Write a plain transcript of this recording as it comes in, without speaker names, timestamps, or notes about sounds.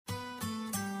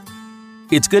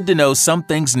It's good to know some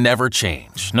things never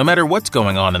change, no matter what's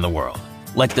going on in the world.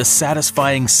 Like the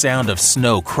satisfying sound of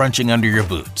snow crunching under your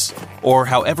boots. Or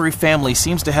how every family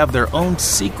seems to have their own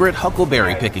secret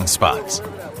huckleberry picking spots.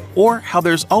 Or how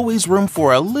there's always room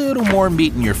for a little more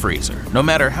meat in your freezer, no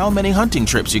matter how many hunting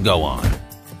trips you go on.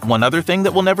 One other thing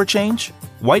that will never change?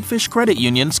 Whitefish Credit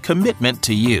Union's commitment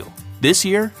to you. This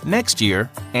year, next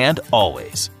year, and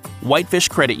always. Whitefish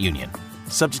Credit Union.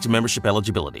 Subject to membership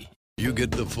eligibility. You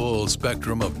get the full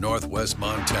spectrum of Northwest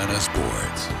Montana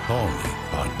sports, only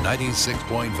on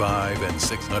 96.5 and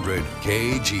 600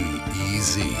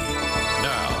 KGEZ.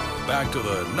 Now, back to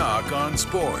the Nach On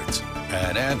Sports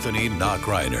and Anthony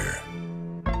Nachreiner.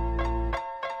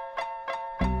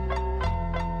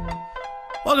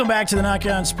 Welcome back to the Nach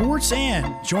On Sports,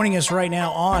 and joining us right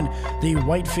now on the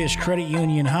Whitefish Credit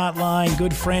Union Hotline,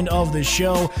 good friend of the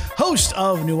show, host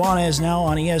of Nuanez now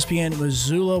on ESPN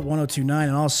Missoula 102.9,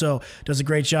 and also does a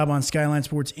great job on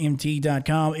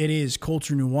SkylineSportsMT.com. It is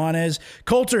Colter Nuanez.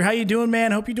 Colter, how you doing,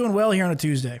 man? Hope you're doing well here on a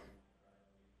Tuesday.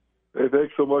 Hey,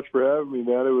 thanks so much for having me,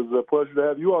 man. It was a pleasure to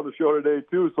have you on the show today,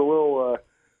 too. So a little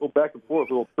back and forth,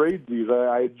 a little tradesies.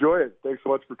 I enjoy it. Thanks so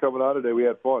much for coming on today. We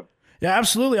had fun. Yeah,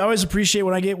 absolutely. I always appreciate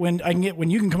when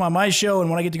you can come on my show and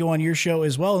when I get to go on your show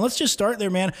as well. And let's just start there,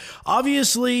 man.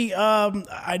 Obviously,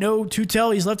 I know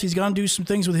Tutel, he's left. He's gone to do some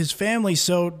things with his family.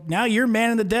 So now you're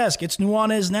manning the desk. It's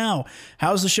Nuanez now.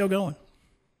 How's the show going?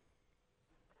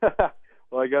 Well,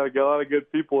 I got a lot of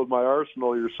good people in my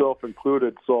arsenal, yourself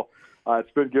included. So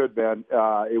it's been good, man.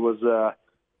 It was a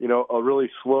really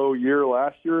slow year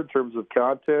last year in terms of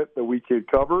content that we could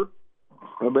cover.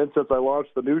 And then since I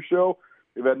launched the new show,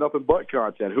 we've had nothing but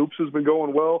content. Hoops has been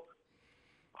going well.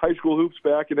 High school hoops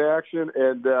back in action.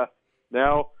 And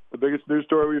now the biggest news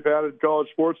story we've had in college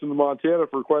sports in Montana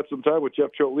for quite some time with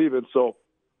Jeff Choate leaving. So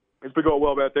it's been going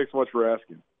well, man. Thanks so much for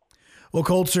asking. Well,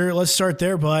 Colter, let's start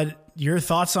there, bud. Your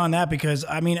thoughts on that? Because,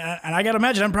 I mean, and I got to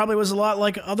imagine I probably was a lot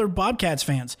like other Bobcats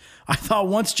fans. I thought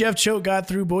once Jeff Choate got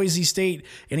through Boise State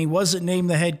and he wasn't named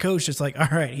the head coach, it's like, all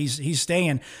right, he's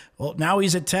staying. Well, now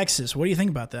he's at Texas. What do you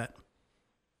think about that?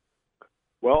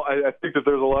 Well, I think that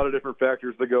there's a lot of different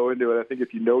factors that go into it. I think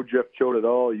if you know Jeff Choate at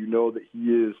all, you know that he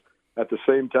is at the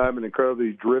same time an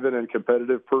incredibly driven and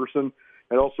competitive person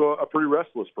and also a pretty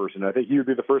restless person. I think he would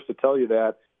be the first to tell you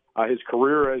that. His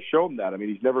career has shown that. I mean,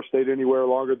 he's never stayed anywhere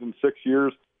longer than 6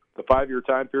 years. The 5-year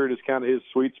time period is kind of his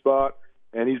sweet spot,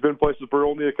 and he's been places for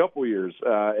only a couple years.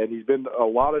 And he's been a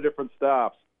lot of different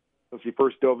stops since he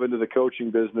first dove into the coaching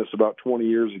business about 20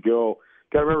 years ago.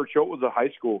 Got to remember, Choate was a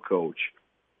high school coach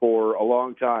for a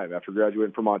long time after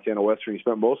graduating from Montana Western. He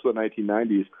spent most of the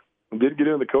 1990s and didn't get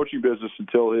into the coaching business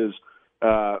until his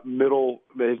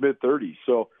mid-30s.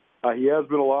 So he has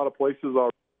been a lot of places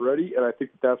already, and I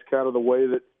think that's kind of the way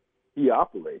that he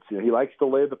operates. You know, he likes to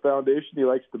lay the foundation. He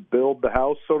likes to build the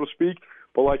house, so to speak.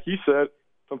 But like he said,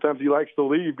 sometimes he likes to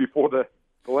leave before the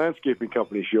landscaping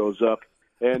company shows up.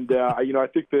 And, I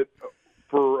think that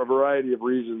for a variety of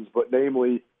reasons, but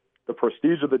namely the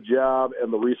prestige of the job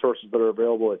and the resources that are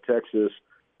available at Texas,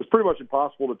 it's pretty much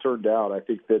impossible to turn down. I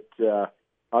think that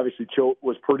obviously Choate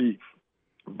was pretty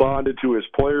bonded to his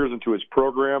players and to his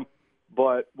program.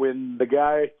 But when the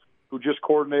guy who just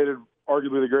coordinated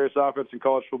arguably the greatest offense in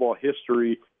college football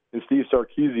history, and Steve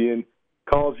Sarkisian,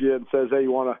 calls you and says, hey,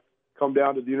 you want to come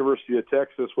down to the University of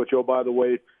Texas, which, oh, by the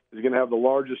way, is going to have the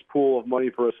largest pool of money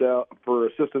for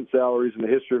assistant salaries in the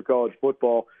history of college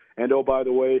football, and, oh, by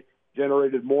the way,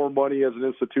 generated more money as an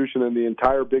institution than the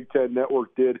entire Big Ten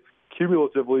network did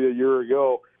cumulatively a year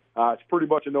ago. It's pretty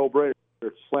much a no-brainer.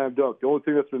 It's a slam dunk. The only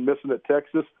thing that's been missing at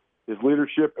Texas is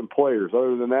leadership and players.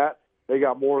 Other than that, they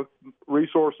got more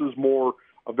resources, more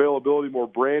availability, more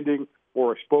branding,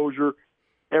 more exposure,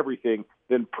 everything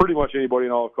than pretty much anybody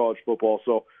in all of college football.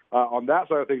 So on that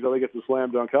side of things, I think it's a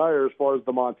slam dunk hire. As far as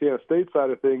the Montana State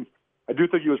side of things, I do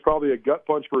think he was probably a gut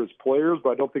punch for his players, but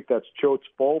I don't think that's Choate's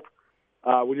fault.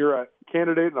 When you're a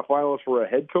candidate and a finalist for a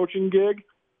head coaching gig,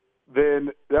 then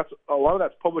a lot of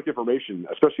that's public information,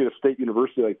 especially at a state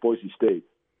university like Boise State.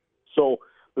 So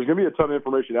there's going to be a ton of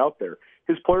information out there.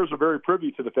 His players are very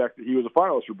privy to the fact that he was a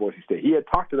finalist for Boise State. He had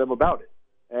talked to them about it.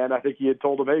 And I think he had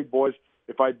told them, hey, boys,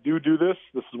 if I do this,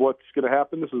 this is what's going to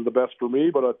happen. This is the best for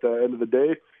me. But at the end of the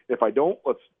day, if I don't,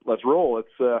 let's roll.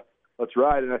 Let's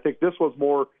ride. And I think this was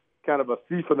more kind of a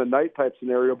thief in the night type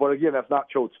scenario. But, again, that's not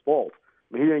Choate's fault.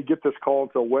 I mean, he didn't get this call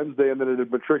until Wednesday, and then it had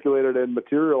matriculated and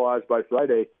materialized by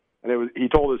Friday. And he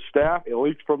told his staff, it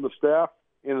leaked from the staff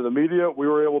into the media. We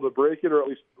were able to break it, or at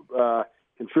least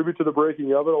contribute to the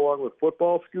breaking of it, along with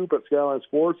Football Scoop at Skyline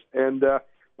Sports. And all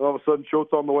of a sudden,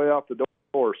 Choate's on the way out the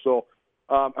door. So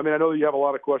I know that you have a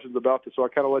lot of questions about this, so I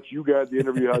kind of let you guide the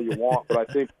interview how you want. But I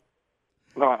think,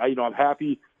 I'm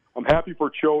happy. I'm happy for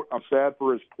Choate. I'm sad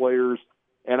for his players,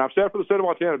 and I'm sad for the state of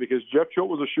Montana because Jeff Choate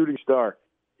was a shooting star.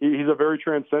 He's a very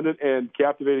transcendent and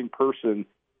captivating person,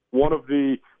 one of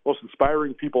the most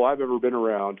inspiring people I've ever been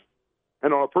around.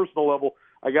 And on a personal level,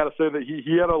 I got to say that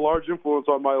he had a large influence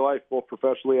on my life, both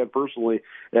professionally and personally,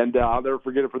 and I'll never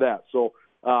forget it for that. So,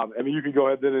 you can go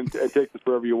ahead then and take this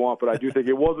wherever you want, but I do think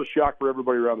it was a shock for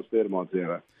everybody around the state of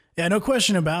Montana. Yeah, no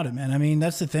question about it, man.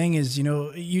 That's the thing is,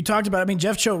 you talked about,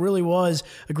 Jeff Choate really was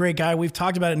a great guy. We've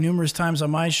talked about it numerous times on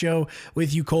my show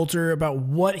with you, Colter, about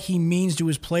what he means to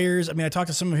his players. I talked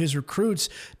to some of his recruits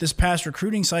this past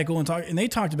recruiting cycle and they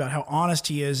talked about how honest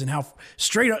he is and how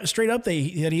straight up that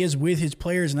he is with his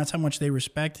players, and that's how much they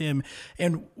respect him.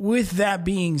 And with that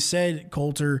being said,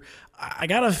 Colter, I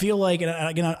gotta feel like, and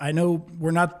again, I know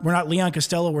we're not Leon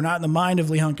Costello, we're not in the mind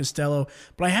of Leon Costello,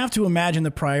 but I have to imagine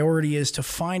the priority is to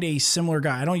find a similar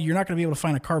guy. You're not going to be able to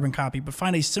find a carbon copy, but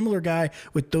find a similar guy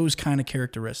with those kind of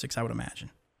characteristics, I would imagine.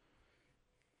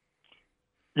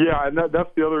 Yeah, and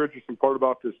that's the other interesting part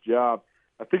about this job.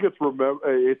 I think it's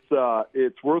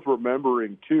worth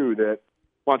remembering too that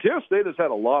Montana State has had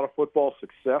a lot of football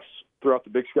success throughout the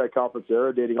Big Sky Conference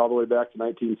era, dating all the way back to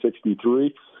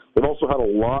 1963. They've also had a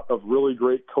lot of really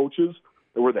great coaches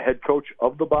that were the head coach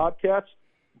of the Bobcats,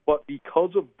 but because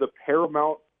of the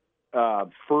paramount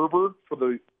fervor for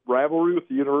the rivalry with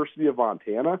the University of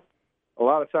Montana, a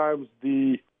lot of times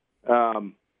the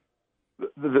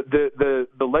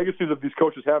legacies of these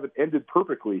coaches haven't ended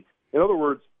perfectly. In other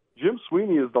words, Jim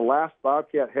Sweeney is the last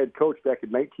Bobcat head coach back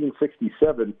in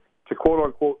 1967 to quote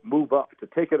unquote move up, to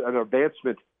take an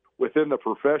advancement within the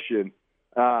profession.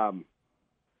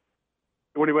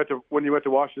 When he went to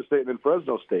Washington State and then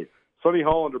Fresno State. Sonny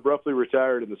Holland abruptly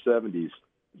retired in the 70s.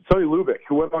 Sonny Lubick,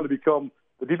 who went on to become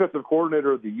the defensive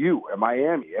coordinator of the U at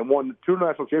Miami and won 2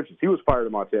 national championships, he was fired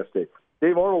at Montana State.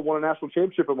 Dave Arnold won a national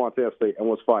championship at Montana State and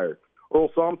was fired. Earl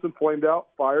Thompson flamed out,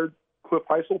 fired. Cliff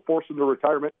Heisel forced him to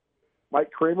retirement.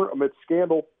 Mike Kramer, amid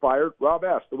scandal, fired. Rob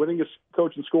Ash, the winningest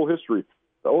coach in school history,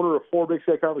 the owner of 4 Big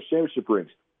Sky Conference championship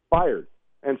rings, fired.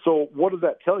 And so what does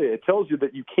that tell you? It tells you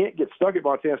that you can't get stuck at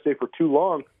Montana State for too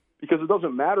long, because it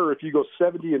doesn't matter if you go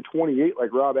 70-28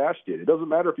 like Rob Ash did. It doesn't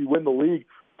matter if you win the league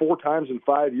 4 times in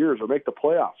 5 years or make the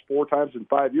playoffs 4 times in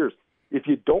 5 years. If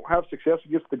you don't have success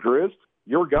against the Grizz,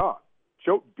 you're gone.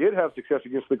 Choate did have success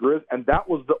against the Grizz, and that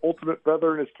was the ultimate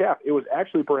feather in his cap. It was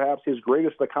actually perhaps his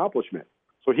greatest accomplishment.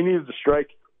 So he needed to strike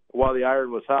while the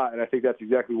iron was hot, and I think that's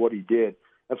exactly what he did.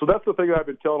 And so that's the thing that I've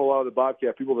been telling a lot of the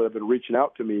Bobcat people that have been reaching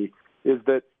out to me, is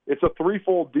that it's a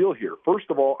threefold deal here. First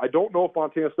of all, I don't know if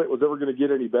Montana State was ever going to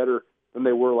get any better than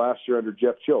they were last year under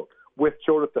Jeff Choate, with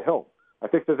Choate at the helm. I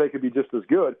think that they could be just as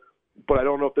good, but I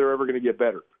don't know if they're ever going to get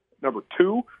better. Number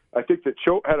 2, I think that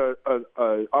Choate had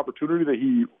an opportunity that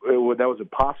was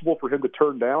impossible for him to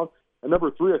turn down. And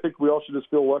number 3, I think we all should just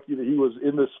feel lucky that he was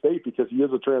in this state, because he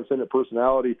is a transcendent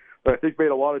personality that I think made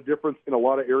a lot of difference in a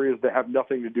lot of areas that have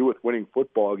nothing to do with winning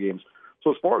football games. So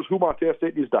as far as who Montana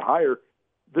State needs to hire,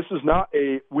 this is not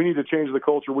we need to change the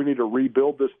culture, we need to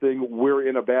rebuild this thing, we're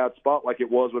in a bad spot like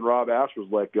it was when Rob Ash was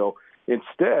let go.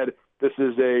 Instead, this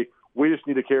is we just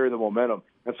need to carry the momentum.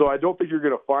 And so I don't think you're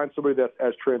going to find somebody that's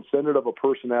as transcendent of a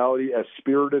personality, as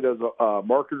spirited as a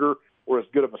marketer, or as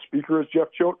good of a speaker as Jeff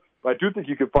Choate. But I do think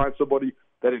you can find somebody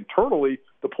that internally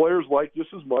the players like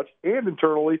just as much, and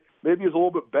internally maybe is a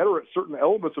little bit better at certain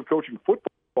elements of coaching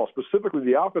football, specifically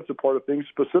the offensive part of things,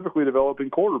 specifically developing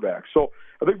quarterbacks. So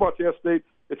I think Montana State,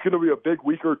 it's going to be a big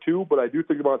week or two, but I do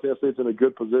think Montana State's in a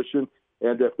good position.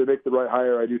 And if they make the right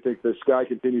hire, I do think the sky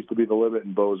continues to be the limit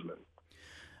in Bozeman.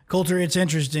 Colter, it's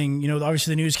interesting.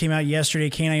 Obviously the news came out yesterday.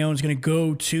 Kane Ione is going to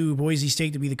go to Boise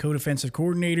State to be the co-defensive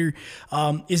coordinator.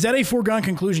 Is that a foregone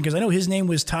conclusion? Because I know his name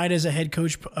was tied as a head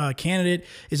coach candidate.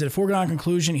 Is it a foregone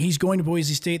conclusion? He's going to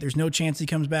Boise State. There's no chance he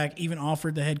comes back, even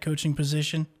offered the head coaching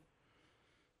position?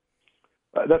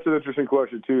 That's an interesting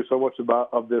question, too. So much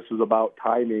of this is about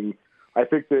timing. I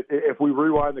think that if we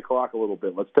rewind the clock a little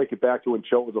bit, let's take it back to when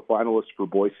Choate was a finalist for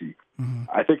Boise. Mm-hmm.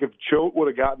 I think if Choate would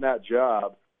have gotten that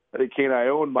job, I think Kane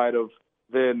Ione might have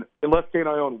then, unless Kane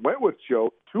Ione went with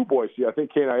Choate to Boise, I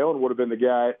think Kane Ione would have been the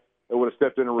guy that would have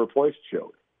stepped in and replaced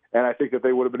Choate. And I think that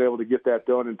they would have been able to get that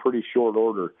done in pretty short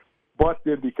order. But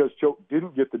then because Choate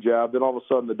didn't get the job, then all of a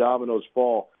sudden the dominoes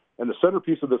fall. And the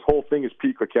centerpiece of this whole thing is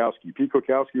Pete Kwiatkowski. Pete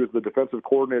Kwiatkowski was the defensive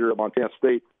coordinator at Montana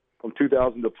State from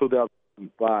 2000 to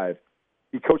 2005.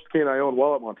 He coached Kane Ione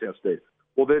while at Montana State.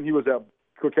 Well, then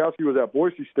Kwiatkowski was at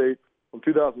Boise State from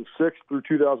 2006 through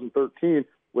 2013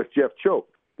 with Jeff Choate.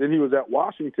 Then he was at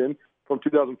Washington from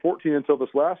 2014 until this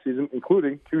last season,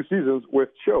 including 2 seasons with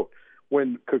Choate.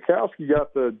 When Kukowski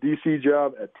got the D.C.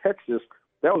 job at Texas,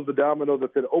 that was the domino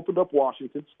that then opened up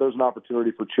Washington. So there's an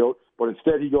opportunity for Choate, but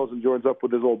instead he goes and joins up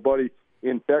with his old buddy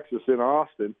in Texas, in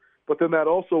Austin. But then that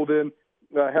also then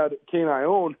had Kane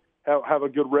Ione have a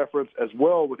good reference as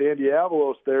well with Andy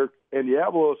Avalos there. Andy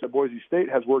Avalos at Boise State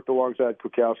has worked alongside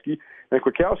Kukowski, and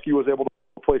Kukowski was able to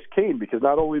replace Kane because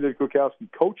not only did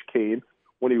Kukowski coach Kane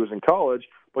when he was in college,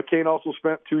 but Kane also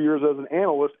spent 2 years as an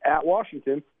analyst at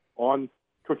Washington on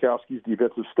Kukowski's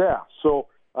defensive staff. So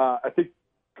I think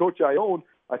Coach Ione,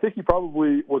 I think he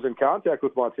probably was in contact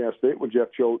with Montana State when Jeff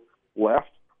Choate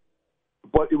left,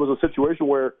 but it was a situation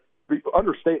where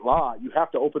under state law, you have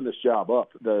to open this job up,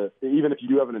 even if you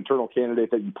do have an internal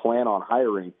candidate that you plan on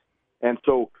hiring. And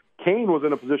so Kane was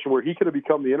in a position where he could have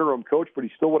become the interim coach, but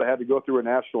he still would have had to go through a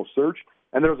national search,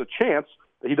 and there was a chance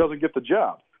that he doesn't get the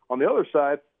job. On the other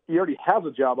side, he already has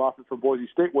a job offer from Boise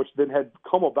State, which then had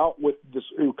come about with this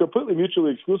completely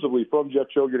mutually exclusively from Jeff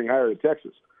Choate getting hired in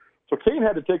Texas. So Kane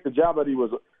had to take the job that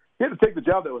was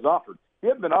offered. He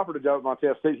hadn't been offered a job at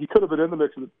Montana State. He could have been in the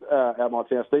mix at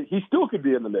Montana State. He still could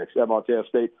be in the mix at Montana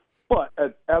State. But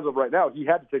as of right now, he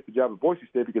had to take the job at Boise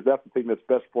State because that's the thing that's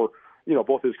best for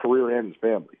both his career and his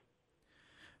family.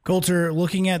 Colter,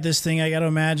 looking at this thing, I got to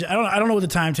imagine. I don't know what the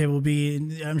timetable will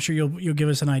be. I'm sure you'll give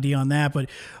us an idea on that. But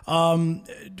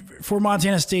for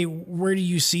Montana State, where do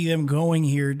you see them going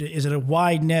here? Is it a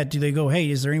wide net? Do they go, hey,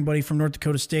 is there anybody from North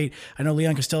Dakota State? I know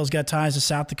Leon Costello's got ties to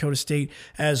South Dakota State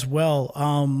as well.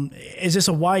 Is this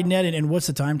a wide net, and what's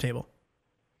the timetable?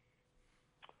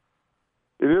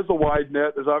 It is a wide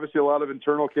net. There's obviously a lot of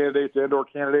internal candidates and/or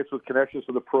candidates with connections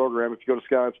to the program. If you go to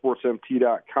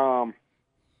SkylineSportsMT.com.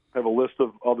 I have a list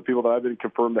of all the people that I've been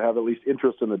confirmed to have at least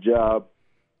interest in the job.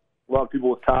 A lot of people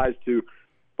with ties to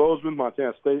Bozeman,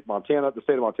 Montana State, the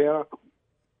state of Montana.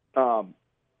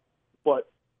 But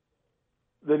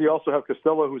then you also have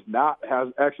Costello, has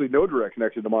actually no direct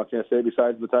connection to Montana State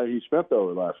besides the time he spent there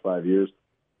over the last 5 years.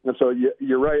 And so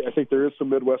you're right. I think there is some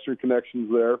Midwestern connections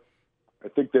there. I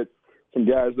think that some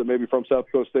guys that maybe from South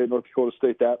Dakota State, North Dakota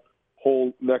State, that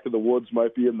whole neck of the woods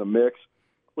might be in the mix.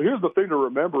 Well, here's the thing to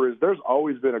remember is there's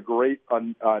always been a great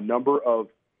number of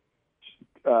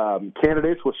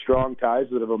candidates with strong ties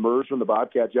that have emerged when the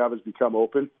Bobcat job has become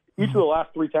open. Each of the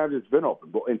last 3 times it's been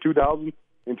open, in 2000,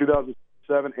 in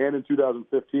 2007, and in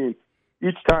 2015,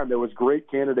 each time there was great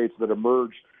candidates that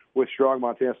emerged with strong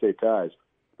Montana State ties.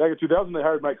 Back in 2000, they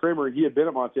hired Mike Kramer, and he had been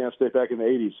at Montana State back in the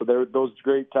 80s. So those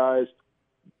great ties,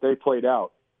 they played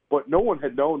out. But no one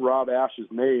had known Rob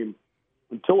Ash's name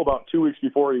until about 2 weeks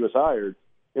before he was hired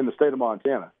in the state of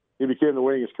Montana. He became the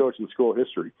winningest coach in school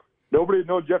history. Nobody had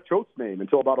known Jeff Choate's name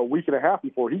until about a week and a half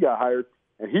before he got hired,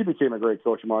 and he became a great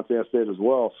coach in Montana State as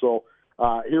well. So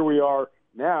here we are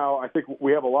now. I think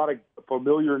we have a lot of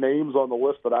familiar names on the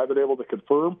list that I've been able to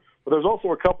confirm, but there's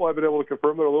also a couple I've been able to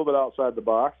confirm that are a little bit outside the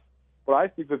box. But I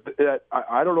think that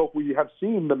I don't know if we have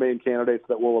seen the main candidates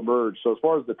that will emerge. So as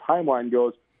far as the timeline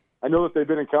goes, I know that they've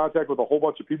been in contact with a whole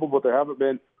bunch of people, but there haven't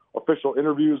been official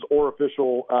interviews or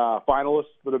official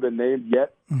finalists that have been named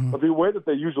yet. Mm-hmm. But the way that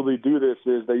they usually do this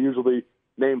is they usually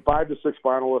name 5 to 6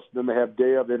 finalists, and then they have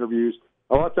day of interviews.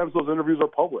 A lot of times those interviews are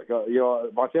public.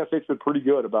 Montana State's been pretty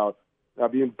good about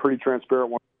being pretty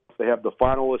transparent once they have the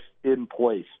finalists in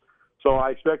place. So I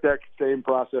expect that same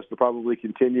process to probably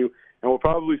continue, and we'll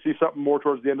probably see something more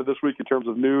towards the end of this week in terms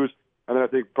of news. And then I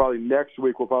think probably next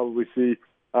week we'll probably see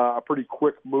a pretty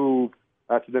quick move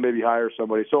to then maybe hire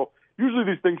somebody. So usually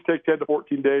these things take 10 to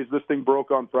 14 days. This thing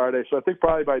broke on Friday. So I think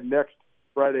probably by next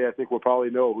Friday, I think we'll probably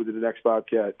know who the next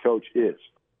Bobcat coach is.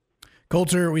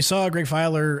 Colter, we saw Greg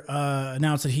Filer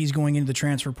announce that he's going into the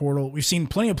transfer portal. We've seen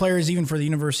plenty of players, even for the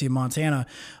University of Montana,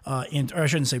 or I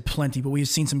shouldn't say plenty, but we've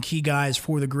seen some key guys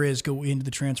for the Grizz go into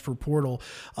the transfer portal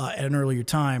at an earlier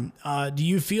time. Do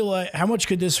you feel like, how much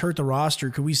could this hurt the roster?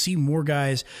 Could we see more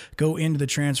guys go into the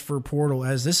transfer portal?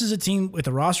 As this is a team with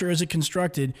the roster as it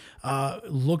constructed,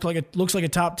 looks like a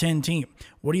top 10 team.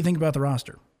 What do you think about the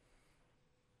roster?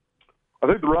 I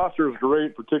think the roster is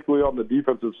great, particularly on the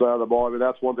defensive side of the ball. I mean,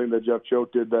 that's one thing that Jeff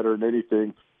Choate did better than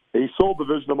anything. He sold the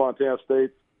vision of Montana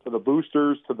State to the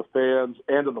boosters, to the fans,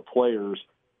 and to the players.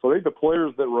 So I think the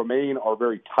players that remain are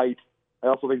very tight. I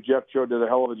also think Jeff Choate did a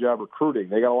hell of a job recruiting.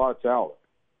 They got a lot of talent.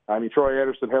 I mean, Troy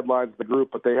Anderson headlines the group,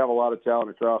 but they have a lot of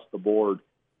talent across the board.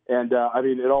 And,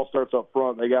 it all starts up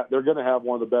front. They're going to have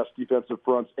one of the best defensive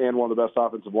fronts and one of the best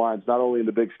offensive lines, not only in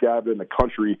the Big Sky, but in the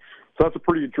country. So that's a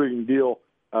pretty intriguing deal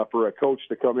for a coach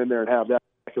to come in there and have that,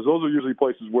 because those are usually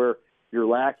places where you're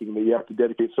lacking, that you have to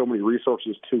dedicate so many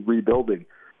resources to rebuilding.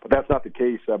 But that's not the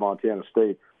case at Montana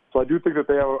State. So I do think that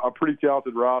they have a pretty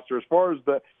talented roster. As far as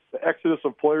the exodus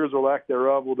of players or lack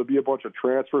thereof, will there be a bunch of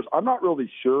transfers? I'm not really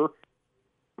sure.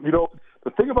 You know,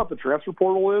 the thing about the transfer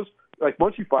portal is, like,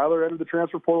 Munchie Filer entered the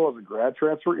transfer portal as a grad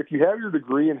transfer. If you have your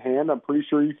degree in hand, I'm pretty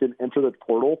sure you can enter the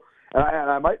portal. And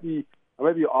I might be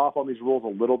off on these rules a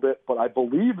little bit, but I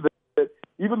believe that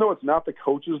even though it's not the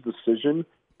coach's decision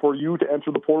for you to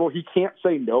enter the portal, he can't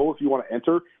say no if you want to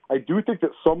enter. I do think that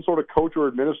some sort of coach or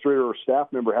administrator or staff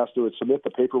member has to submit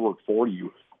the paperwork for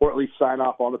you, or at least sign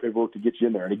off on the paperwork to get you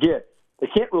in there. And again, they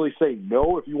can't really say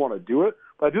no if you want to do it,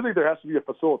 but I do think there has to be a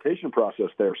facilitation process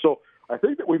there. So I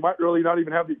think that we might really not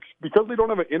even have because they don't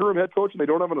have an interim head coach and they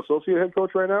don't have an associate head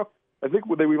coach right now, I think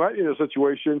we might be in a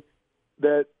situation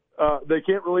that they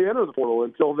can't really enter the portal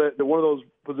until one of those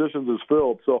positions is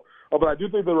filled. So, but I do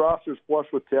think the roster is flush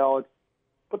with talent.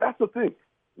 But that's the thing.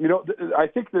 You know, I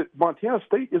think that Montana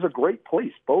State is a great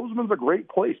place. Bozeman's a great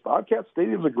place. Bobcat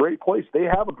Stadium's a great place. They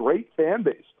have a great fan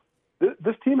base.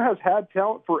 This team has had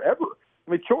talent forever.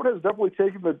 I mean, Choate has definitely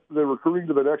taken the recruiting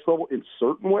to the next level in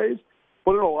certain ways,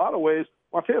 but in a lot of ways,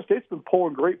 Montana State's been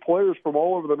pulling great players from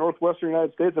all over the northwestern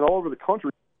United States and all over the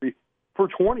country for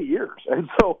 20 years. And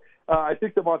so I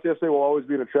think that Montana State will always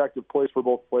be an attractive place for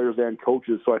both players and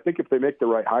coaches. So I think if they make the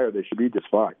right hire, they should be just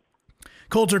fine.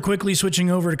 Colter, quickly switching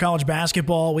over to college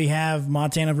basketball, we have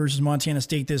Montana versus Montana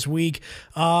State this week.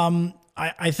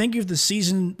 I think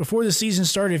before the season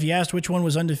started, if you asked which one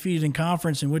was undefeated in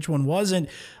conference and which one wasn't,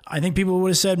 I think people would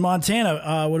have said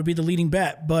Montana would be the leading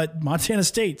bet. But Montana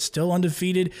State still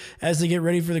undefeated as they get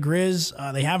ready for the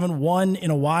Grizz. They haven't won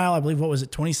in a while. I believe,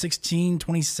 2016,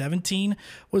 2017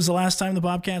 was the last time the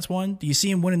Bobcats won. Do you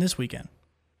see them winning this weekend?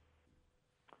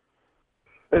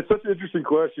 It's such an interesting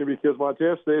question because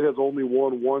Montana State has only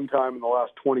won one time in the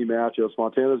last 20 matchups.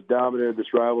 Montana's dominated this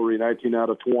rivalry 19 out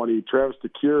of 20. Travis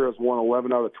DeCuire has won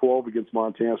 11 out of 12 against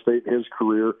Montana State in his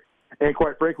career. And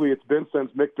quite frankly, it's been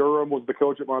since Mick Durham was the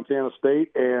coach at Montana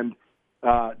State and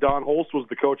Don Holst was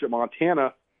the coach at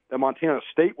Montana, that Montana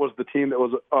State was the team that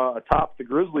was atop the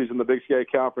Grizzlies in the Big Sky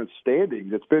Conference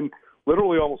standings. It's been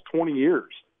literally almost 20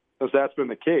 years since that's been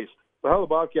the case. So how do the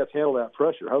Bobcats handle that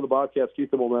pressure? How do the Bobcats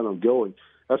keep the momentum going?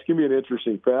 That's going to be an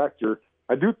interesting factor.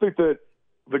 I do think that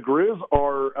the Grizz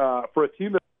are, for a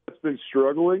team that's been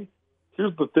struggling,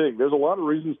 here's the thing. There's a lot of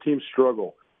reasons teams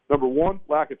struggle. Number one,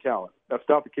 lack of talent. That's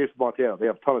not the case with Montana. They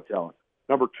have a ton of talent.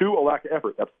 Number two, a lack of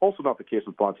effort. That's also not the case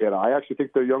with Montana. I actually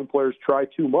think their young players try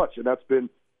too much, and that's been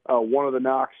one of the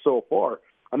knocks so far.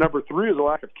 Number three is a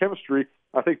lack of chemistry.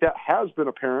 I think that has been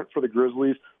apparent for the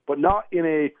Grizzlies, but not in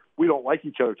a we don't like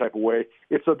each other type of way.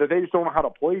 It's that they just don't know how to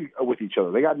play with each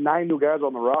other. They got 9 new guys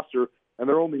on the roster, and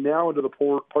they're only now into the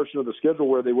portion of the schedule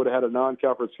where they would have had a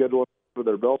non-conference schedule for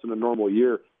their belts in a normal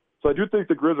year. So I do think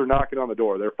the Grizz are knocking on the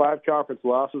door. Their 5 conference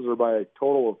losses are by a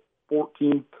total of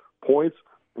 14 points.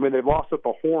 I mean, they've lost at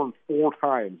the horn 4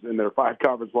 times in their 5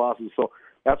 conference losses, so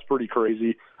that's pretty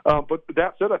crazy. But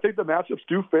that said, I think the matchups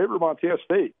do favor Montana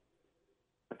State.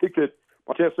 I think that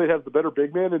Montana State has the better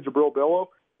big man in Jabril Bello,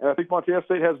 and I think Montana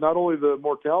State has not only the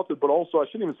more talented, but also, I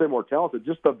shouldn't even say more talented,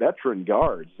 just the veteran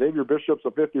guards. Xavier Bishop's a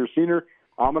 5th-year senior.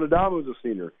 Amin Adamu's a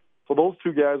senior. So those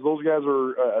guys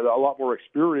are a lot more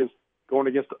experienced going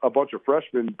against a bunch of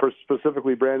freshmen,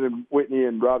 specifically Brandon Whitney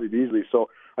and Robbie Beasley. So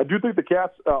I do think the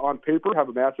Cats, on paper, have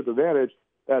a matchup advantage.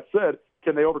 That said,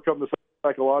 can they overcome the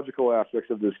psychological aspects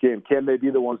of this game? Can they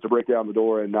be the ones to break down the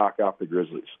door and knock off the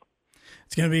Grizzlies?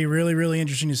 It's going to be really, really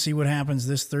interesting to see what happens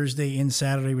this Thursday and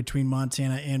Saturday between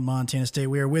Montana and Montana State.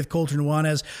 We are with Colter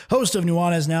Nuanez, host of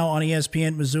Nuanez now on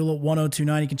ESPN Missoula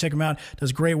 102.9. You can check him out.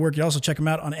 Does great work. You can also check him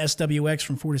out on SWX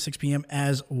from 4 to 6 p.m.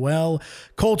 as well.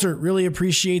 Colter, really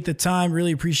appreciate the time.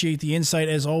 Really appreciate the insight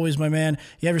as always, my man.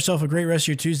 You have yourself a great rest of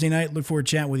your Tuesday night. Look forward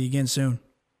to chatting with you again soon.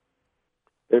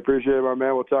 I appreciate it, my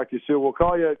man. We'll talk to you soon. We'll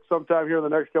call you sometime here in the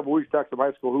next couple of weeks, talk some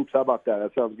high school hoops. How about that?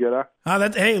 That sounds good, huh?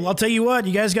 Hey, I'll tell you what.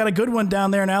 You guys got a good one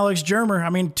down there in Alex Germer. I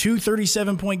mean, 2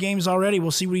 37-point games already.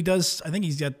 We'll see what he does. I think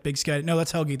he's got Big Sky. No,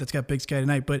 that's Hellgate. That's got Big Sky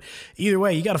tonight. But either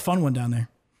way, you got a fun one down there.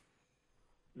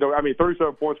 No, I mean,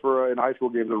 37 points in a high school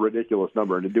game is a ridiculous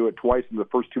number. And to do it twice in the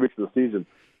first 2 weeks of the season,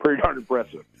 pretty darn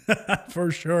impressive.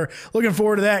 For sure. Looking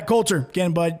forward to that. Colter,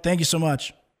 again, bud, thank you so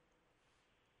much.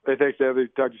 Hey, thanks, Anthony.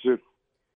 Talk to you soon.